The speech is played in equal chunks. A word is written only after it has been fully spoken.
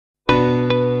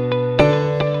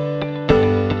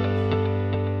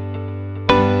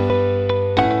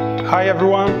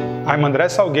everyone, I'm André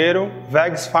Salgueiro,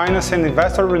 WEG's Finance and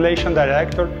Investor Relations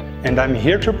Director, and I'm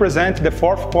here to present the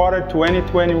fourth quarter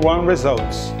 2021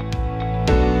 results.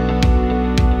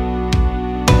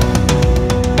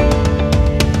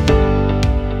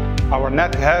 Our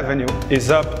net revenue is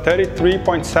up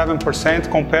 33.7%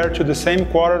 compared to the same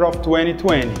quarter of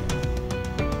 2020.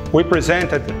 We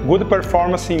presented good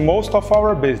performance in most of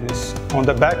our business, on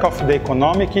the back of the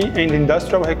economic and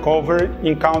industrial recovery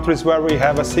in countries where we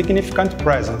have a significant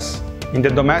presence. In the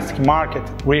domestic market,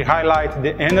 we highlight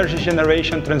the energy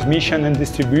generation, transmission and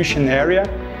distribution area,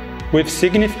 with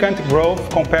significant growth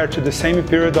compared to the same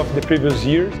period of the previous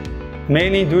year,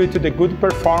 mainly due to the good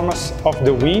performance of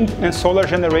the wind and solar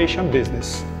generation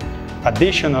business.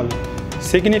 Additionally,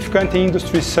 significant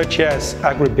industries such as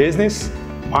agribusiness,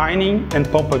 mining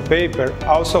and pulp and paper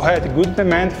also had good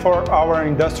demand for our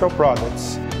industrial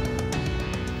products.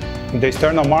 In the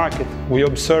external market, we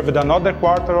observed another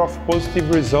quarter of positive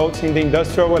results in the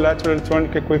industrial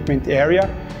electro-electronic equipment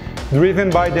area, driven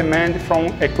by demand from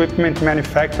equipment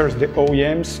manufacturers, the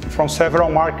OEMs, from several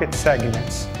market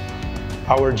segments.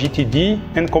 Our GTD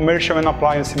and commercial and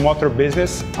appliance motor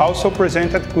business also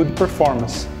presented good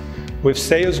performance, with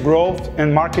sales growth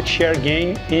and market share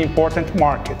gain in important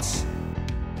markets.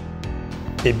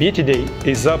 EBITDA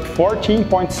is up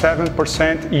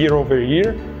 14.7%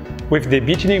 year-over-year, with the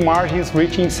EBITDA margins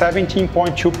reaching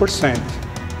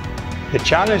 17.2%. The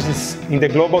challenges in the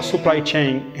global supply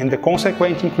chain and the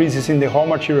consequent increases in the raw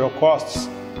material costs,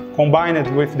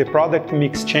 combined with the product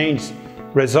mix change,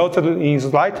 resulted in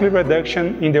slight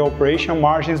reduction in the operation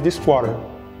margins this quarter.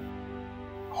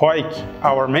 ROIC,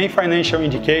 our main financial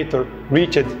indicator,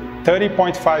 reached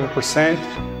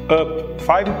 30.5%, up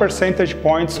 5 percentage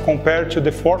points compared to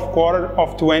the fourth quarter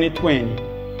of 2020.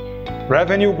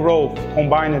 Revenue growth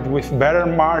combined with better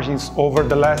margins over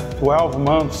the last 12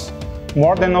 months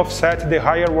more than offset the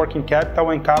higher working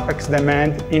capital and capex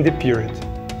demand in the period.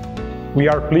 We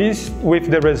are pleased with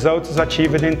the results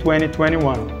achieved in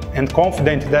 2021 and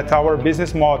confident that our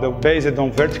business model based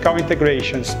on vertical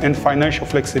integrations and financial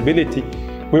flexibility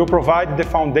will provide the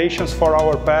foundations for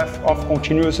our path of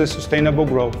continuous and sustainable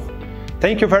growth.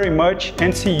 Thank you very much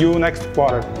and see you next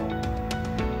quarter.